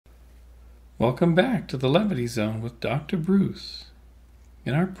Welcome back to the Levity Zone with Dr. Bruce.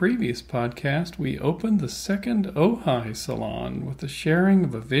 In our previous podcast, we opened the second Ojai Salon with the sharing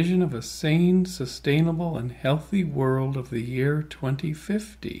of a vision of a sane, sustainable, and healthy world of the year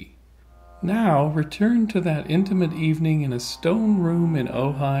 2050. Now, return to that intimate evening in a stone room in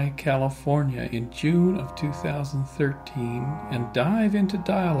Ojai, California in June of 2013 and dive into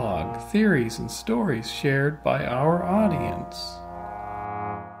dialogue, theories, and stories shared by our audience.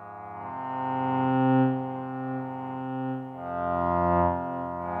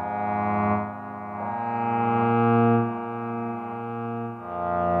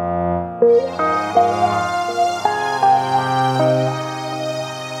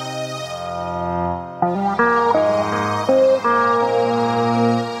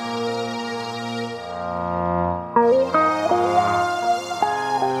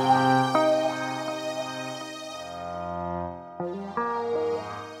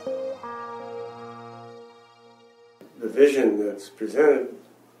 The vision that's presented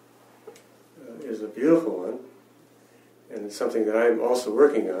is a beautiful one, and it's something that I'm also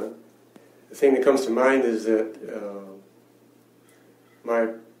working on. The thing that comes to mind is that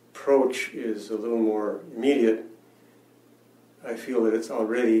my approach is a little more immediate. I feel that it's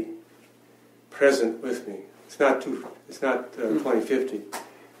already present with me. It's not 2050.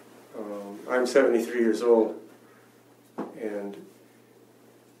 I'm 73 years old, and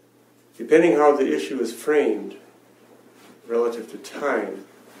depending how the issue is framed relative to time,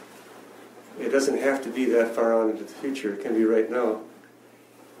 it doesn't have to be that far on into the future. It can be right now.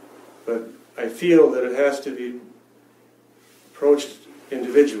 But I feel that it has to be approached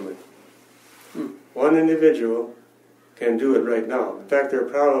individually. One individual can do it right now. In fact, there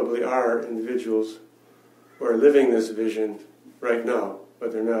probably are individuals who are living this vision right now,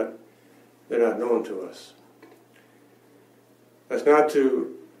 but they're not known to us. That's not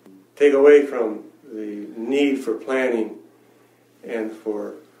to take away from the need for planning and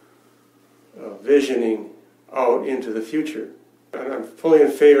for visioning out into the future. And I'm fully in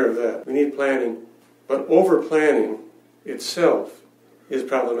favor of that. We need planning, but over-planning itself is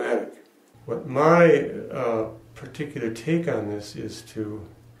problematic. What my particular take on this is to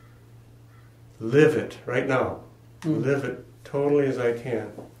live it right now. Live it totally as I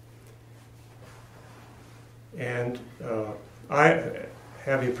can. And I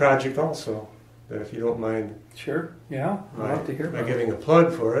have a project also that, if you don't mind, Sure, yeah, I'd love to hear about it. Giving a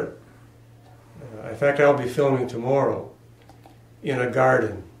plug for it. In fact, I'll be filming tomorrow in a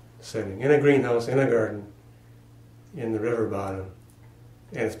garden setting, in a greenhouse, in a garden, in the river bottom.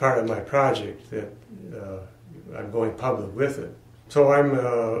 And it's part of my project that I'm going public with it. So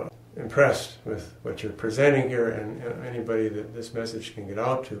I'm impressed with what you're presenting here and anybody that this message can get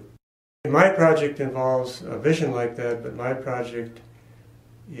out to. My project involves a vision like that, but my project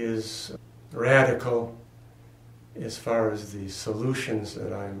is radical as far as the solutions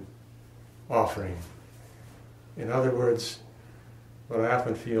that I'm offering. In other words, what I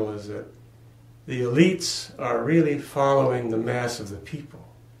often feel is that the elites are really following the mass of the people.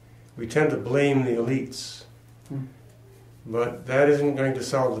 We tend to blame the elites, but that isn't going to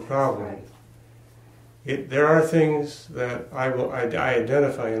solve the problem. There are things that I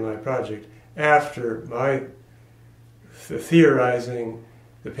identify in my project after my theorizing,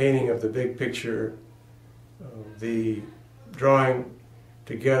 the painting of the big picture, the drawing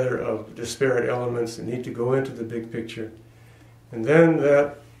together of disparate elements that need to go into the big picture. And then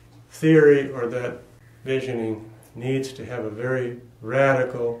that theory or that visioning needs to have a very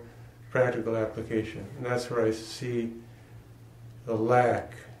radical, practical application. And that's where I see the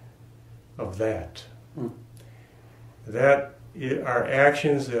lack of that. That are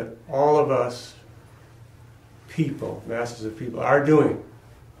actions that all of us people, masses of people, are doing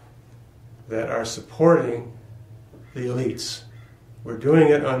that are supporting the elites. We're doing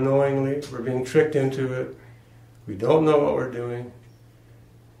it unknowingly. We're being tricked into it. We don't know what we're doing.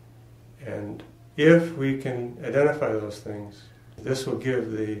 And if we can identify those things, this will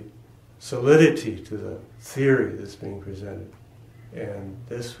give the solidity to the theory that's being presented. And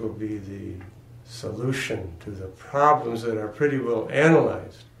this will be the solution to the problems that are pretty well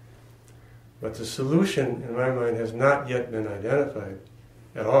analyzed. But the solution, in my mind, has not yet been identified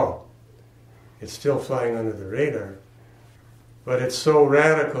at all. It's still flying under the radar. But it's so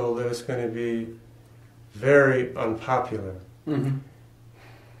radical that it's going to be very unpopular.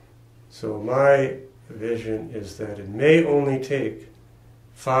 So my vision is that it may only take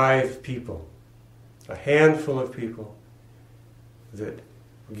 5 people, a handful of people, that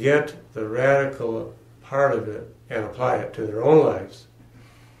get the radical part of it and apply it to their own lives,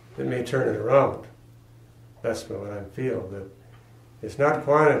 that may turn it around. That's what I feel, that It's not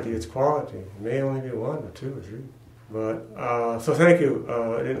quantity, it's quality. It may only be one or two or three. But, so thank you.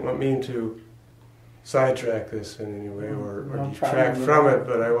 I didn't mean to sidetrack this in any way or detract from it,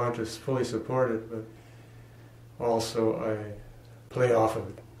 but I want to fully support it. But also I play off of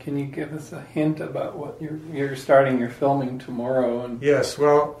it. Can you give us a hint about what you're starting your filming tomorrow? And yes,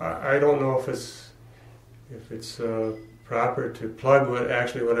 well, I don't know if it's proper to plug what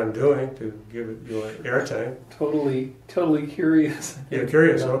I'm doing to give it your airtime. Totally curious. You're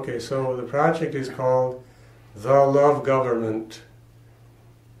curious, okay. So the project is called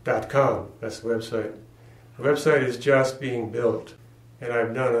thelovegovernment.com. That's the website. The website is just being built, and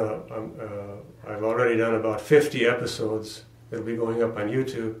I've already done about 50 episodes that'll be going up on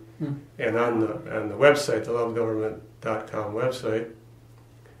YouTube and on the website, the thelovegovernment.com website.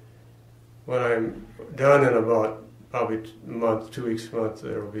 When I'm done in about probably a month, 2 weeks,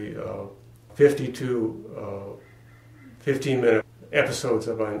 there will be 52 15-minute episodes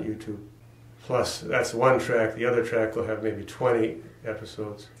up on YouTube. Plus, that's one track. The other track will have maybe 20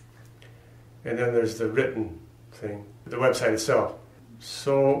 episodes. And then there's the written thing, the website itself.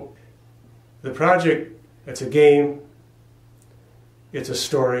 So the project, it's a game, it's a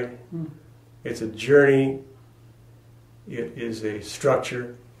story, it's a journey, it is a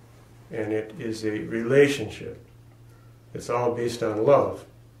structure, and it is a relationship. It's all based on love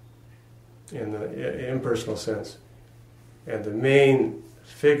in the impersonal sense. And the main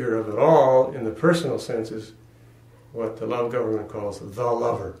figure of it all in the personal sense is what the love government calls the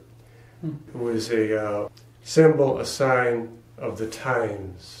lover, who is a symbol, a sign of the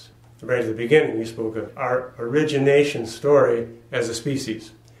times. Right at the beginning, you spoke of our origination story as a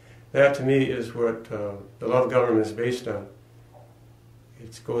species. That, to me, is what the love government is based on.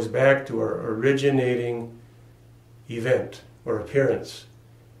 It goes back to our originating event or appearance,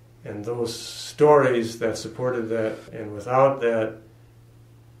 and those stories that supported that, and without that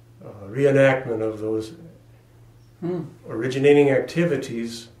reenactment of those originating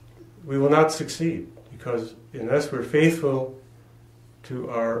activities, we will not succeed, because unless we're faithful to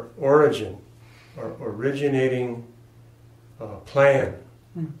our origin, our originating plan,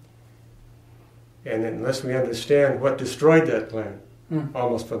 and unless we understand what destroyed that plan,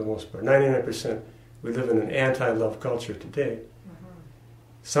 almost for the most part, 99%, we live in an anti-love culture today.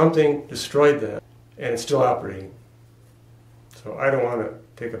 Something destroyed that, and it's still operating. So I don't want to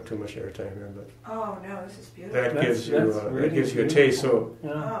take up too much airtime here, but oh no, this is beautiful. That gives you a taste. So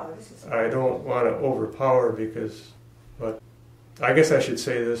I don't want to overpower but I guess I should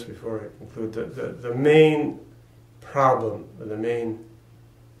say this before I conclude. The main problem, the main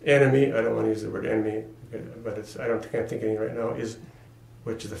enemy, I don't want to use the word enemy, but can't think of any right now, is,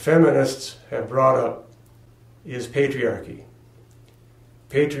 which the feminists have brought up, is patriarchy.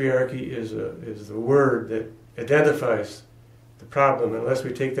 Patriarchy is the word that identifies the problem. Unless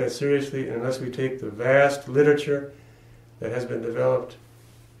we take that seriously, and unless we take the vast literature that has been developed,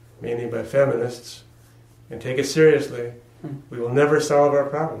 mainly by feminists, and take it seriously, we will never solve our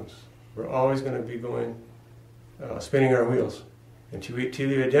problems. We're always going to be going, spinning our wheels. Until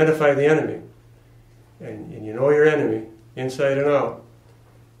you identify the enemy, and you know your enemy, inside and out,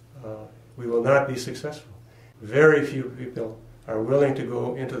 we will not be successful. Very few people are willing to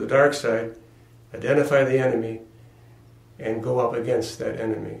go into the dark side, identify the enemy, and go up against that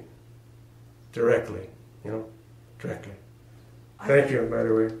enemy directly, directly. Thank you, by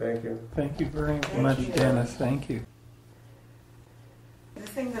the way, thank you. Thank you very much, Dennis, thank you. The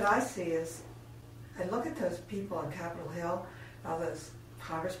thing that I see is, I look at those people on Capitol Hill, all those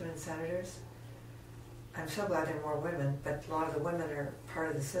congressmen and senators. I'm so glad there are more women, but a lot of the women are part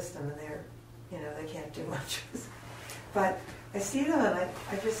of the system, and they can't do much. But I see them, and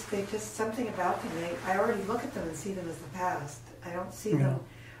they just something about them. I already look at them and see them as the past. I don't see them.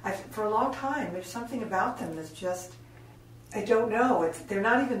 For a long time, there's something about them that's just, I don't know. They're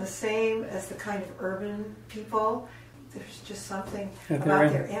not even the same as the kind of urban people. There's just something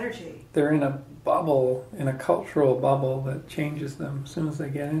about their energy. They're in a bubble, in a cultural bubble that changes them as soon as they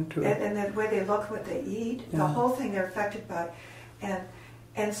get into it. And the way they look, what they eat, the whole thing they're affected by.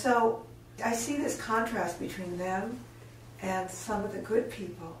 And so I see this contrast between them and some of the good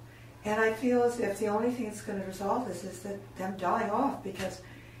people. And I feel as if the only thing that's going to resolve this is that them dying off, because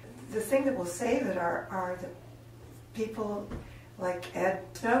the thing that will save it are the people like Ed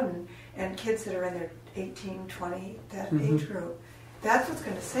Snowden and kids that are in their 18, 20, that age group. That's what's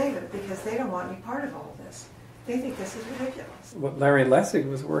going to save it, because they don't want any part of all of this. They think this is ridiculous. What Larry Lessig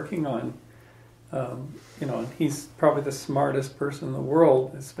was working on, and he's probably the smartest person in the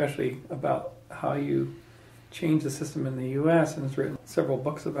world, especially about how you change the system in the U.S., and has written several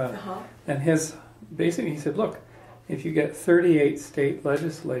books about it. And he said, look, if you get 38 state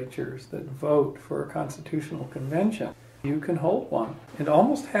legislatures that vote for a constitutional convention, you can hold one. It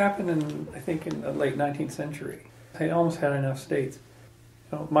almost happened I think in the late 19th century. They almost had enough states.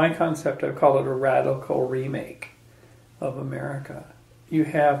 My concept, I've called it a radical remake of America. You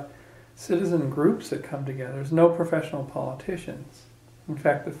have citizen groups that come together. There's no professional politicians. In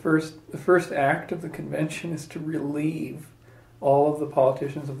fact, the first act of the convention is to relieve all of the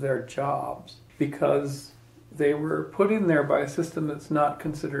politicians of their jobs because they were put in there by a system that's not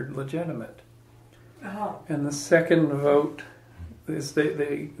considered legitimate. Uh-huh. And the second vote is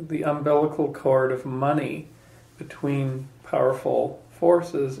the umbilical cord of money between powerful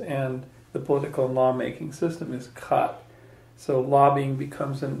forces and the political and lawmaking system is cut. So lobbying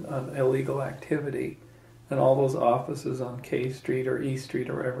becomes an illegal activity, and all those offices on K Street or E Street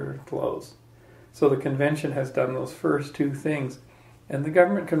or wherever close. So the convention has done those first two things, and the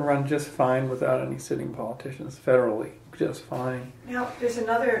government can run just fine without any sitting politicians federally, just fine. Now, there's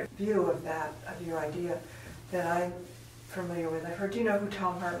another view of that, of your idea, that I'm familiar with. I've heard, do you know who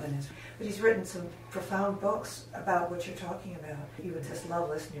Tom Hartman is? But he's written some profound books about what you're talking about. You would just love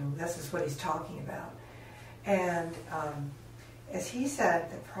listening to him. This is what he's talking about. And as he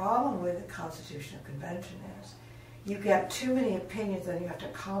said, the problem with the Constitutional Convention is you get too many opinions and you have to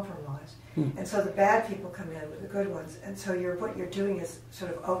compromise. And so the bad people come in with the good ones. And so what you're doing is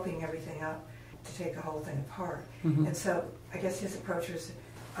sort of opening everything up to take the whole thing apart. Mm-hmm. And so I guess his approach was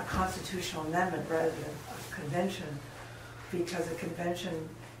a constitutional amendment rather than a convention, because a convention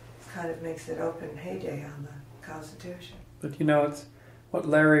kind of makes it open heyday on the Constitution. But it's what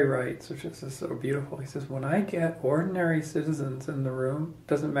Larry writes, which is just so beautiful. He says, when I get ordinary citizens in the room,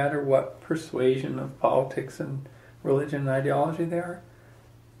 doesn't matter what persuasion of politics and religion and ideology they are,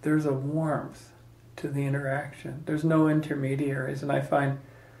 there's a warmth to the interaction. There's no intermediaries. And I find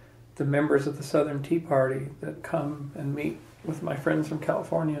the members of the Southern Tea Party that come and meet with my friends from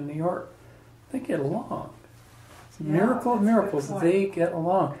California and New York, they get along. It's a miracle of miracles. They get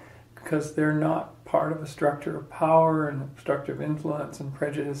along because they're not part of a structure of power and a structure of influence and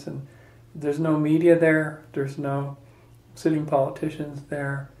prejudice. And there's no media there. There's no sitting politicians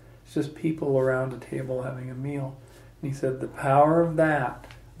there. It's just people around a table having a meal. And he said the power of that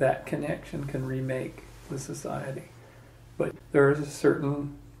connection can remake the society. But there is a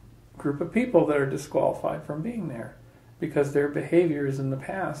certain group of people that are disqualified from being there because their behaviors in the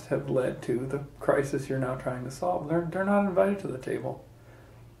past have led to the crisis you're now trying to solve. They're not invited to the table.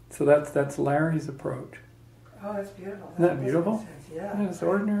 So that's Larry's approach. Oh, that's beautiful. Isn't that beautiful? Yeah. It's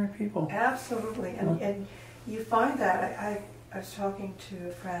ordinary people. Absolutely. And you find that. I was talking to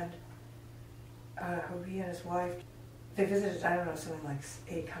a friend who he and his wife, they visited, I don't know, something like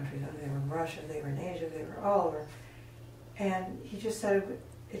 8 countries. They were in Russia, they were in Asia, they were all over. And he just said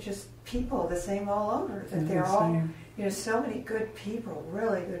it's just people the same all over. That they're all, so many good people,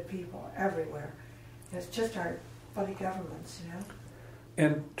 really good people everywhere. And it's just our funny governments,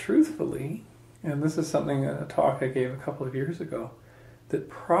 And truthfully, and this is something, a talk I gave a couple of years ago, that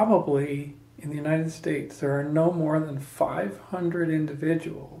probably in the United States there are no more than 500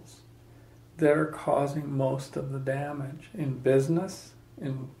 individuals that are causing most of the damage in business,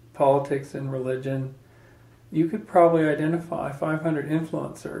 in politics, in religion. You could probably identify 500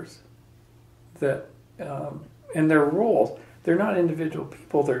 influencers that, and their roles, they're not individual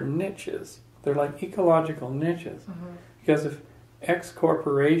people, they're niches. They're like ecological niches. Mm-hmm. Because if X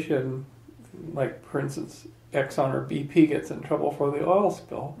corporation, like for instance, Exxon or BP gets in trouble for the oil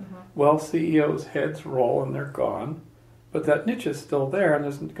spill, well, CEOs' heads roll and they're gone. But that niche is still there, and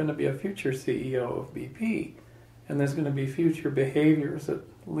there's going to be a future CEO of BP. And there's going to be future behaviors that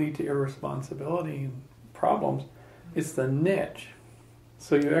lead to irresponsibility and problems. It's the niche.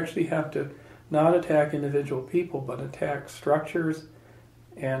 So you actually have to not attack individual people, but attack structures.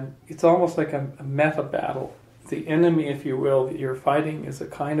 And it's almost like a meta battle. The enemy, if you will, that you're fighting is a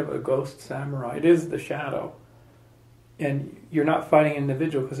kind of a ghost samurai. It is the shadow. And you're not fighting an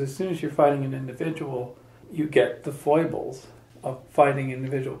individual, because as soon as you're fighting an individual, you get the foibles of fighting an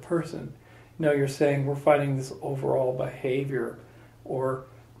individual person. No, you're saying we're fighting this overall behavior or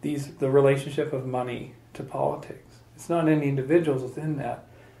the relationship of money to politics. It's not any individuals within that.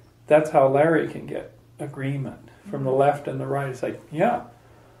 That's how Larry can get agreement from the left and the right. It's like,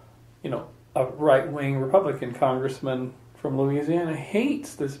 a right-wing Republican congressman from Louisiana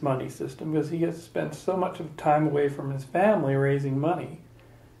hates this money system because he has spent so much of time away from his family raising money.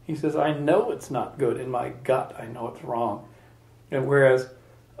 He says, I know it's not good. In my gut, I know it's wrong. And whereas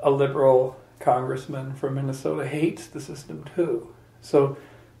a liberal congressman from Minnesota hates the system too. So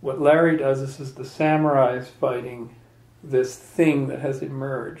what Larry does is the samurais fighting this thing that has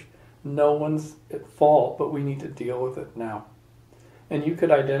emerged, No one's at fault, but we need to deal with it now. And you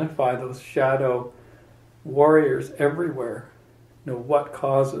could identify those shadow warriors everywhere. What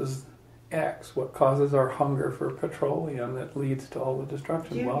causes X? What causes our hunger for petroleum that leads to all the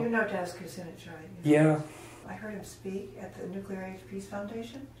destruction? You know Dennis Kucinich, right? Yeah. I heard him speak at the Nuclear Age Peace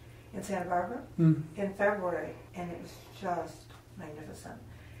Foundation in Santa Barbara in February, and it was just magnificent.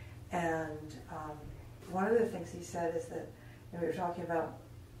 And one of the things he said is that we were talking about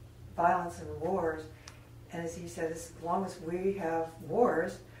violence and wars, and as he said, as long as we have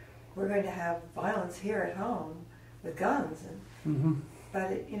wars, we're going to have violence here at home with guns. And but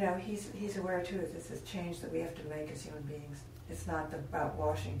he's aware too that this is a change that we have to make as human beings. It's not about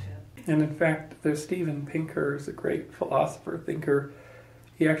Washington. And in fact, there's Steven Pinker, is a great philosopher, thinker.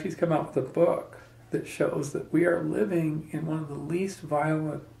 He actually has come out with a book that shows that we are living in one of the least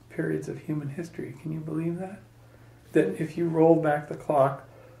violent periods of human history. Can you believe that? That if you roll back the clock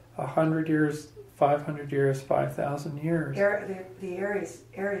 100 years, 500 years, 5,000 years. The Aries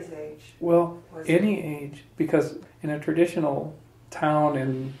age. Well, any age, because in a traditional town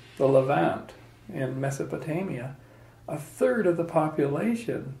in the Levant, in Mesopotamia, a third of the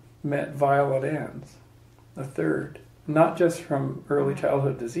population met violent ends. A third. Not just from early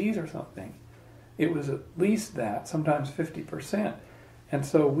childhood disease or something. It was at least that, sometimes 50%. And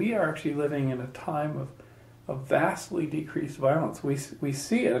so we are actually living in a time of vastly decreased violence. We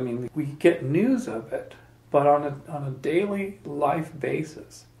see it. I mean, we get news of it, but on a daily life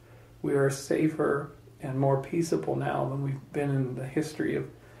basis, we are safer and more peaceable now than we've been in the history of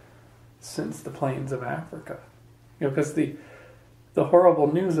since the plains of Africa. Because the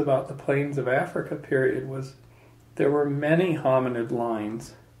horrible news about the plains of Africa period was there were many hominid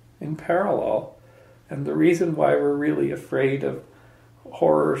lines in parallel, and the reason why we're really afraid of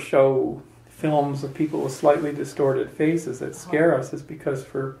horror show films of people with slightly distorted faces that scare us is because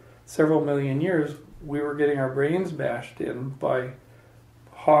for several million years we were getting our brains bashed in by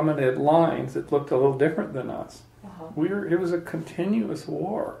hominid lines that looked a little different than us. It was a continuous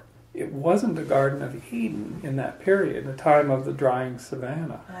war. It wasn't the Garden of Eden in that period, the time of the drying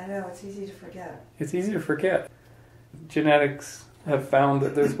savanna. I know, it's easy to forget. It's easy to forget. Genetics have found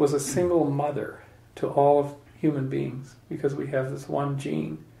that there was a single mother to all of human beings because we have this one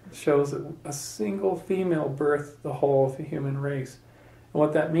gene. It shows that a single female birthed the whole of the human race. And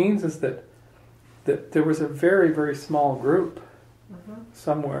what that means is that there was a very, very small group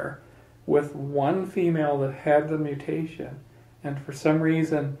somewhere with one female that had the mutation, and for some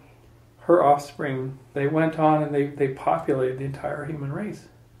reason her offspring, they went on and they populated the entire human race.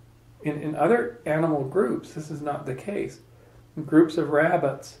 In other animal groups, this is not the case. In groups of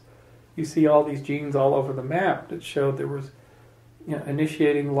rabbits, you see all these genes all over the map that showed there was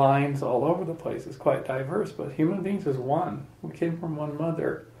initiating lines all over the place. It's quite diverse, but human beings is one. We came from one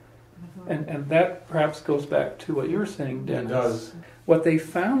mother. And that perhaps goes back to what you were saying, Dennis. It does. What they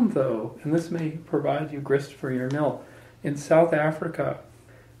found, though, and this may provide you grist for your mill, in South Africa,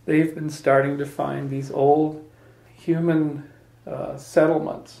 they've been starting to find these old human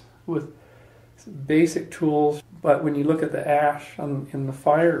settlements with basic tools, but when you look at the ash in the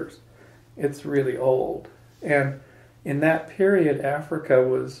fires, it's really old. And in that period,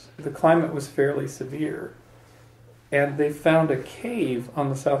 the climate was fairly severe. And they found a cave on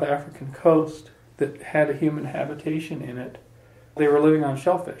the South African coast that had a human habitation in it. They were living on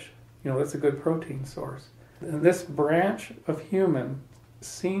shellfish. That's a good protein source. And this branch of human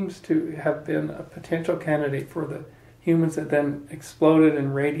seems to have been a potential candidate for the humans that then exploded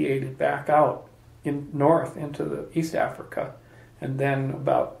and radiated back out north into the East Africa, and then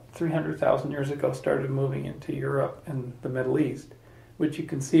about 300,000 years ago started moving into Europe and the Middle East, which you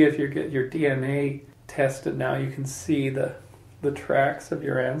can see if you get your DNA tested now. You can see the tracks of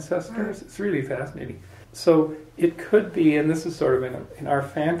your ancestors. It's really fascinating. So it could be, and this is sort of in our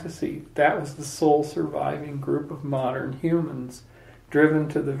fantasy, that was the sole surviving group of modern humans driven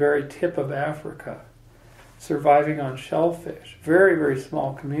to the very tip of Africa, surviving on shellfish. Very, very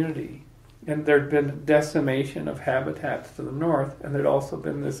small community. And there'd been decimation of habitats to the north, and there'd also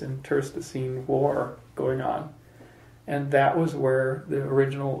been this intestine war going on. And that was where the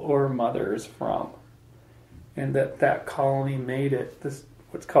original Ur mother is from. And that colony made it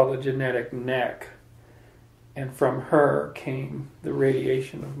what's called a genetic neck. And from her came the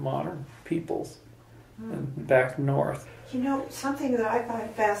radiation of modern peoples and back north. Something that I find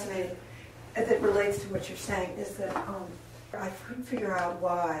fascinating that relates to what you're saying is that I couldn't figure out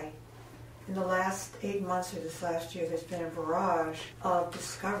why in the last 8 months or this last year there's been a barrage of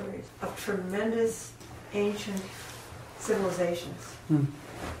discoveries of tremendous ancient civilizations. And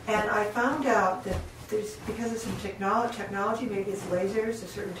I found out that because of some technology, maybe it's lasers or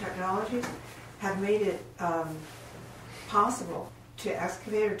certain technologies, have made it possible to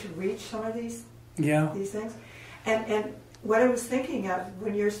excavate or to reach some of these things. And what I was thinking of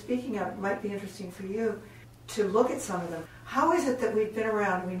when you're speaking of, it might be interesting for you to look at some of them. How is it that we've been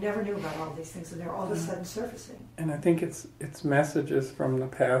around and we never knew about all these things and they're all of a sudden surfacing? And I think it's messages from the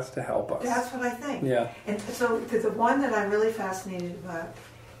past to help us. That's what I think. Yeah. And so the one that I'm really fascinated about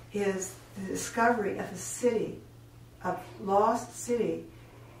is the discovery of a city, a lost city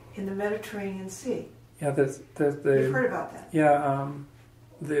in the Mediterranean Sea. Yeah, You've heard about that. Yeah,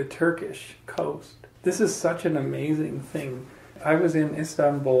 the Turkish coast. This is such an amazing thing. I was in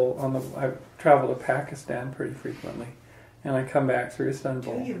Istanbul I travel to Pakistan pretty frequently, and I come back through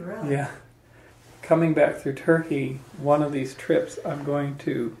Istanbul. Do you really? Yeah. Coming back through Turkey, one of these trips, I'm going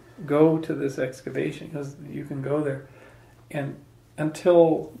to go to this excavation because you can go there. And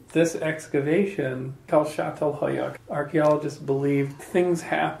until this excavation, called Shatal Hayak, archaeologists believed things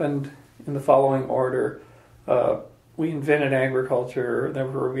happened in the following order. We invented agriculture,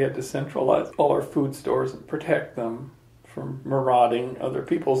 therefore we had to centralize all our food stores and protect them from marauding other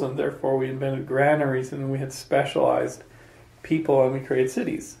peoples, and therefore we invented granaries and we had specialized people and we created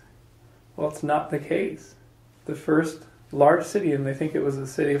cities. Well, it's not the case. The first large city, and they think it was a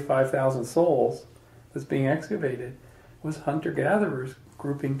city of 5,000 souls that's being excavated, was hunter-gatherers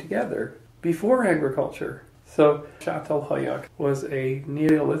grouping together before agriculture. So Shatal Hayak was a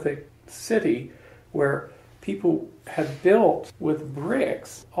Neolithic city where people had built with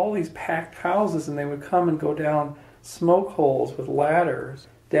bricks all these packed houses, and they would come and go down smoke holes with ladders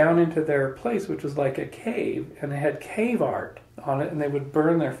down into their place, which was like a cave, and they had cave art on it, and they would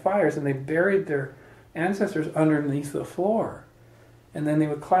burn their fires, and they buried their ancestors underneath the floor. And then they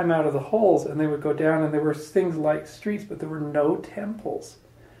would climb out of the holes, and they would go down, and there were things like streets, but there were no temples.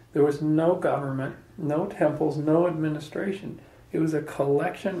 There was no government, no temples, no administration. It was a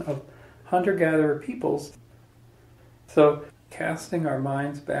collection of hunter-gatherer peoples. So casting our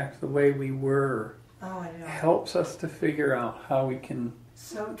minds back to the way we were helps us to figure out how we can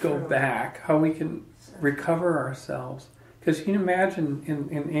go back, how we can recover ourselves. Because you can imagine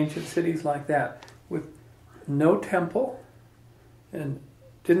in ancient cities like that, with no temple, and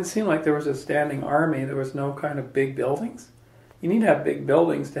didn't seem like there was a standing army, there was no kind of big buildings. You need to have big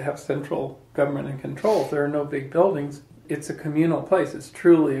buildings to have central government and control. If there are no big buildings, it's a communal place. It's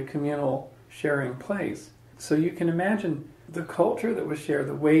truly a communal sharing place. So you can imagine the culture that was shared,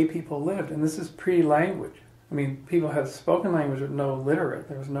 the way people lived, and this is pre-language. I mean, people had spoken language but no literate.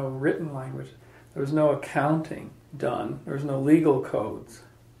 There was no written language. There was no accounting done. There was no legal codes.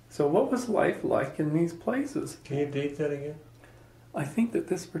 So what was life like in these places? Can you date that again? I think that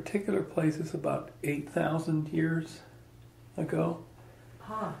this particular place is about 8,000 years ago.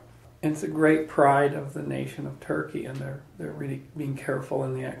 Huh. And it's a great pride of the nation of Turkey, and they're really being careful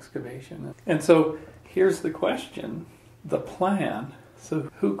in the excavation. And so here's the question, the plan. So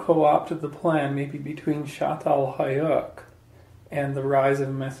who co-opted the plan, maybe between Shatal Hayak and the rise of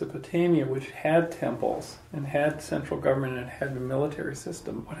Mesopotamia, which had temples and had central government and had a military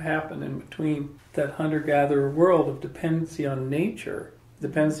system? What happened in between that hunter-gatherer world of dependency on nature,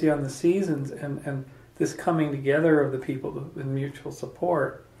 dependency on the seasons, and this coming together of the people in mutual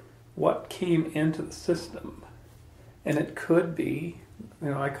support? What came into the system? And it could be,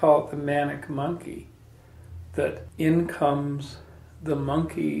 I call it the manic monkey, that in comes the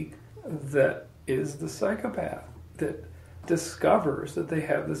monkey that is the psychopath, that discovers that they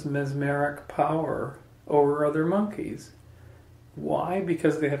have this mesmeric power over other monkeys. Why?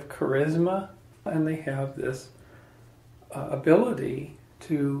 Because they have charisma and they have this ability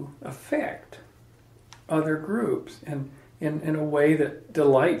to affect other groups and in a way that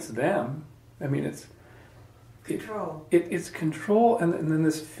delights them. I mean, it's control. It's control, and then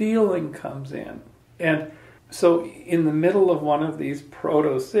this feeling comes in. And so in the middle of one of these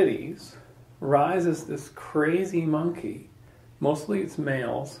proto-cities rises this crazy monkey, mostly it's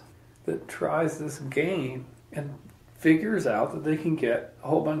males, that tries this game and figures out that they can get a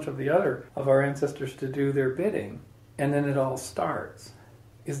whole bunch of our ancestors to do their bidding. And then it all starts.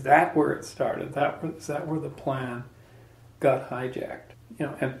 Is that where it started? Is that where the plan got hijacked?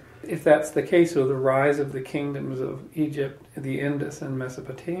 And if that's the case, so the rise of the kingdoms of Egypt, the Indus, and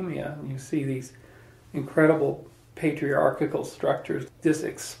Mesopotamia, and you see these incredible patriarchal structures just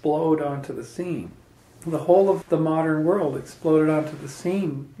explode onto the scene. The whole of the modern world exploded onto the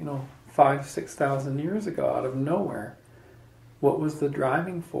scene, 5,000-6,000 years ago out of nowhere. What was the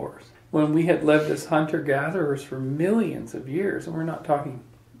driving force? When we had lived as hunter-gatherers for millions of years, and we're not talking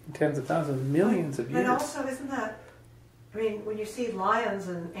tens of thousands, millions of years. And also, isn't that I mean, when you see lions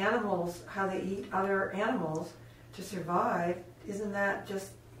and animals, how they eat other animals to survive, isn't that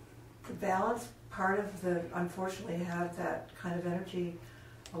just the balance part of the, unfortunately, have that kind of energy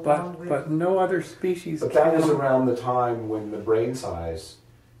along with... But no other species... But that was around the time when the brain size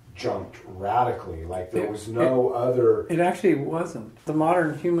jumped radically. Like there was no other... It actually wasn't. The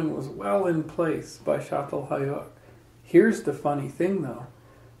modern human was well in place by Çatalhöyük. Here's the funny thing, though.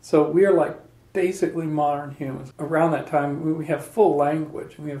 So we are like basically modern humans. Around that time, we have full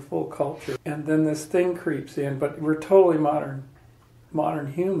language, and we have full culture. And then this thing creeps in, but we're totally modern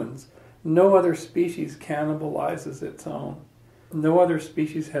humans. No other species cannibalizes its own. No other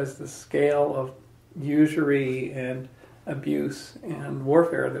species has the scale of usury and abuse and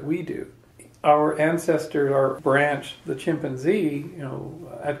warfare that we do. Our ancestors, our branch, the chimpanzee,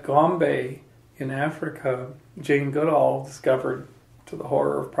 at Gombe in Africa, Jane Goodall discovered, to the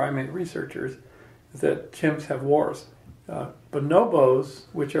horror of primate researchers, that chimps have wars. Bonobos,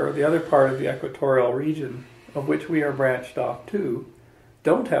 which are the other part of the equatorial region, of which we are branched off to,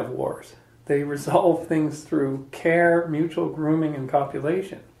 don't have wars. They resolve things through care, mutual grooming, and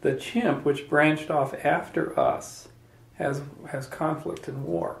copulation. The chimp, which branched off after us, has conflict and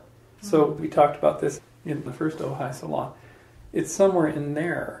war. So we talked about this in the first Ojai Salon. It's somewhere in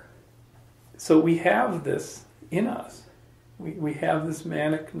there. So we have this in us. We have this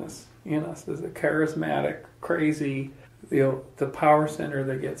manicness in us. There's a charismatic, crazy, the power center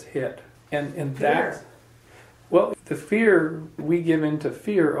that gets hit. And that's... Well, the fear, we give into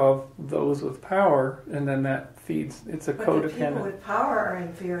fear of those with power, and then that feeds, it's a codependent... But the people with power are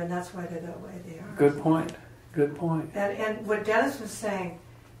in fear, and that's why they're the way they are. Good point. And what Dennis was saying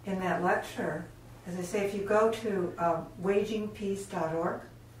in that lecture, as I say, if you go to wagingpeace.org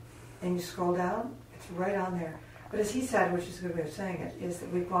and you scroll down, it's right on there. But as he said, which is a good way of saying it, is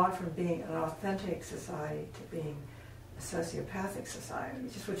that we've gone from being an authentic society to being a sociopathic society,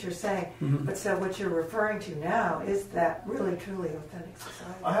 which is what you're saying. Mm-hmm. But so what you're referring to now is that really, truly authentic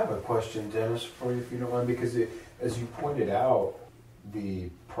society. I have a question, Dennis, for you, if you don't mind, because as you pointed out, the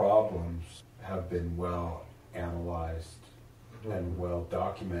problems have been well analyzed and well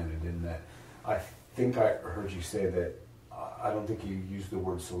documented in that. I think I heard you say that, I don't think you used the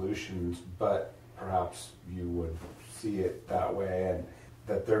word solutions, but perhaps you would see it that way, and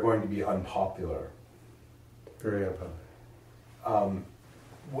that they're going to be unpopular. Very unpopular.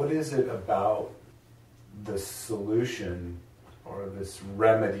 What is it about the solution or this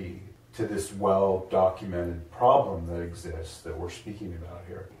remedy to this well-documented problem that exists that we're speaking about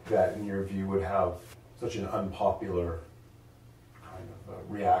here that, in your view, would have such an unpopular kind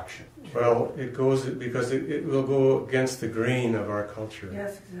of reaction? Well, it goes because it will go against the grain of our culture.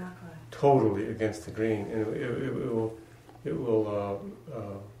 Yes, exactly. Totally against the grain, and it will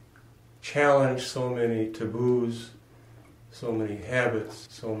challenge so many taboos, so many habits,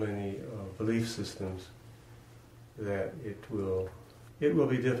 so many belief systems that it will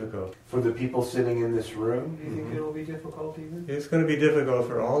be difficult. For the people sitting in this room, do you think it will be difficult even? It's going to be difficult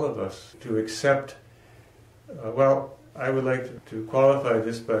for all of us to accept. Well, I would like to qualify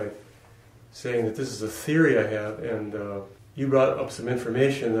this by saying that this is a theory I have, and you brought up some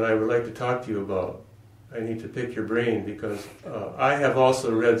information that I would like to talk to you about. I need to pick your brain because I have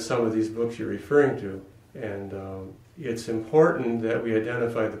also read some of these books you're referring to, and it's important that we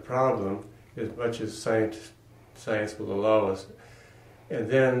identify the problem as much as science will allow us. And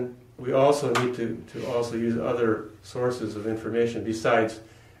then we also need to also use other sources of information besides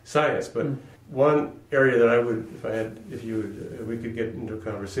science. But one area that I would, if we could get into a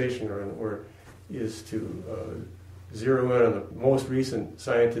conversation or is to zero in on the most recent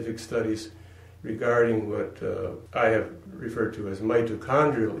scientific studies regarding what I have referred to as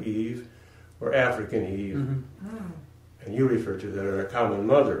mitochondrial Eve or African Eve, and you refer to that as a common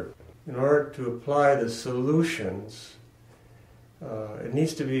mother. In order to apply the solutions, it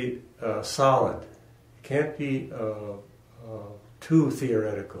needs to be solid. It can't be too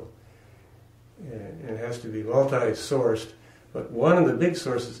theoretical. And it has to be multi-sourced. But one of the big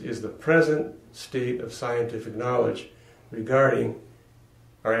sources is the present state of scientific knowledge regarding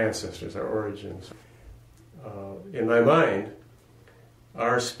our ancestors, our origins. In my mind,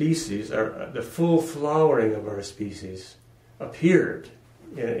 our species, the full flowering of our species, appeared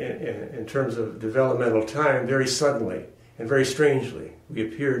in terms of developmental time very suddenly and very strangely. We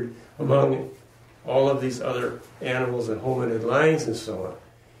appeared among all of these other animals and hominid lines and so on.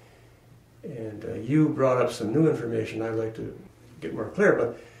 And you brought up some new information I'd like to get more clear,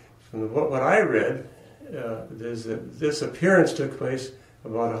 but from what I read, is that this appearance took place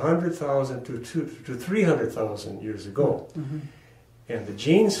about 100,000 to 300,000 years ago. Mm-hmm. And the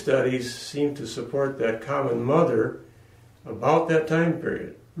gene studies seem to support that common mother about that time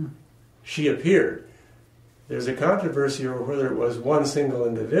period, she appeared. There's a controversy over whether it was one single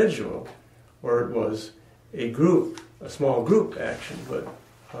individual or it was a group, a small group action, but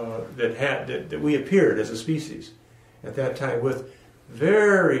that we appeared as a species at that time with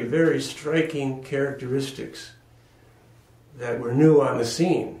very, very striking characteristics that were new on the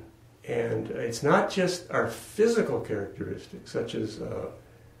scene. And it's not just our physical characteristics, such as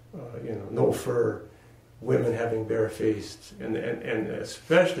no fur, women having bare face, and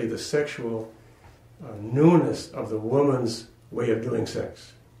especially the sexual newness of the woman's way of doing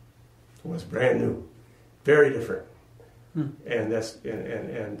sex was brand new, very different. And that's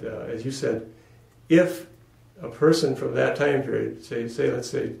as you said, if a person from that time period, let's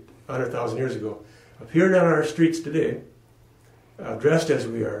say 100,000 years ago, appeared on our streets today, dressed as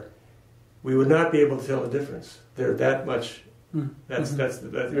we are, we would not be able to tell the difference. They're that much. That's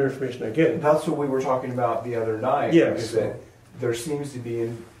the information I get. That's what we were talking about the other night. Yes. Is that there seems to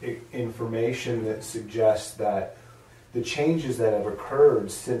be information that suggests that the changes that have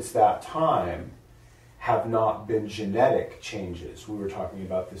occurred since that time have not been genetic changes. We were talking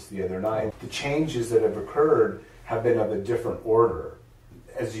about this the other night. The changes that have occurred have been of a different order.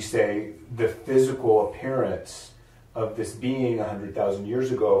 As you say, the physical appearance of this being 100,000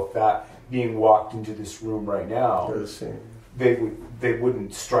 years ago, if that being walked into this room right now, they're the same. They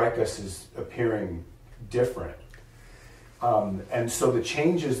wouldn't strike us as appearing different. And so the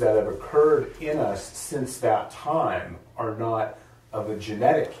changes that have occurred in us since that time are not of a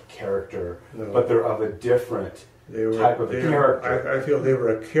genetic character, but they're of a different type of character. I feel they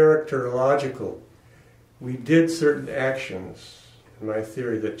were a characterological. We did certain actions, in my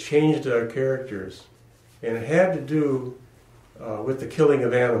theory, that changed our characters, and it had to do with the killing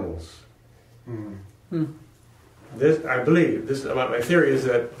of animals. This, I believe, my theory is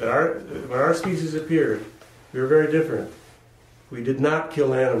that when our species appeared, we were very different. We did not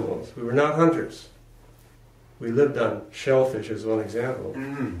kill animals. We were not hunters. We lived on shellfish, as one example,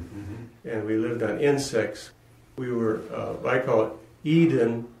 and we lived on insects. We were, I call it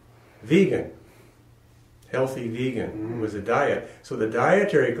Eden vegan. Healthy vegan was a diet. So the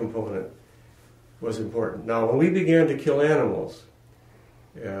dietary component was important. Now, when we began to kill animals,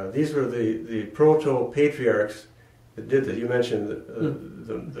 these were the proto-patriarchs that did that. You mentioned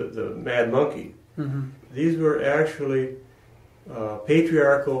the mad monkey. These were actually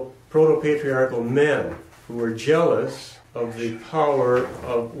proto-patriarchal men who were jealous of the power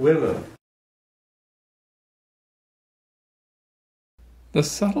of women. The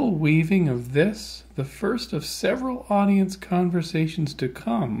subtle weaving of this, the first of several audience conversations to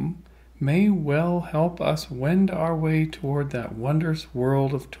come, may well help us wend our way toward that wondrous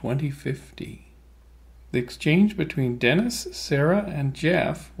world of 2050. The exchange between Dennis, Sarah, and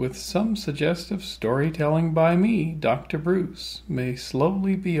Jeff, with some suggestive storytelling by me, Dr. Bruce, may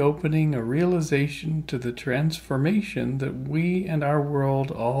slowly be opening a realization to the transformation that we and our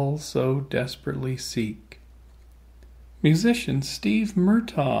world all so desperately seek. Musician Steve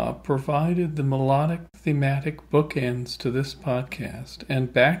Murtaugh provided the melodic, thematic bookends to this podcast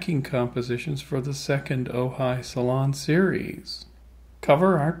and backing compositions for the second Ojai Salon series.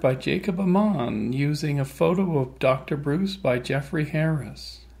 Cover art by Jacob Aman, using a photo of Dr. Bruce by Jeffrey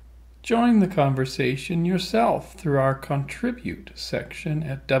Harris. Join the conversation yourself through our Contribute section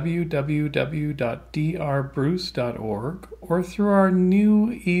at www.drbruce.org or through our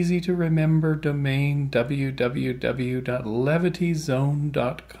new, easy-to-remember domain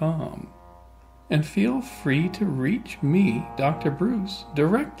www.levityzone.com. And feel free to reach me, Dr. Bruce,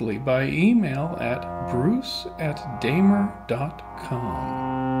 directly by email at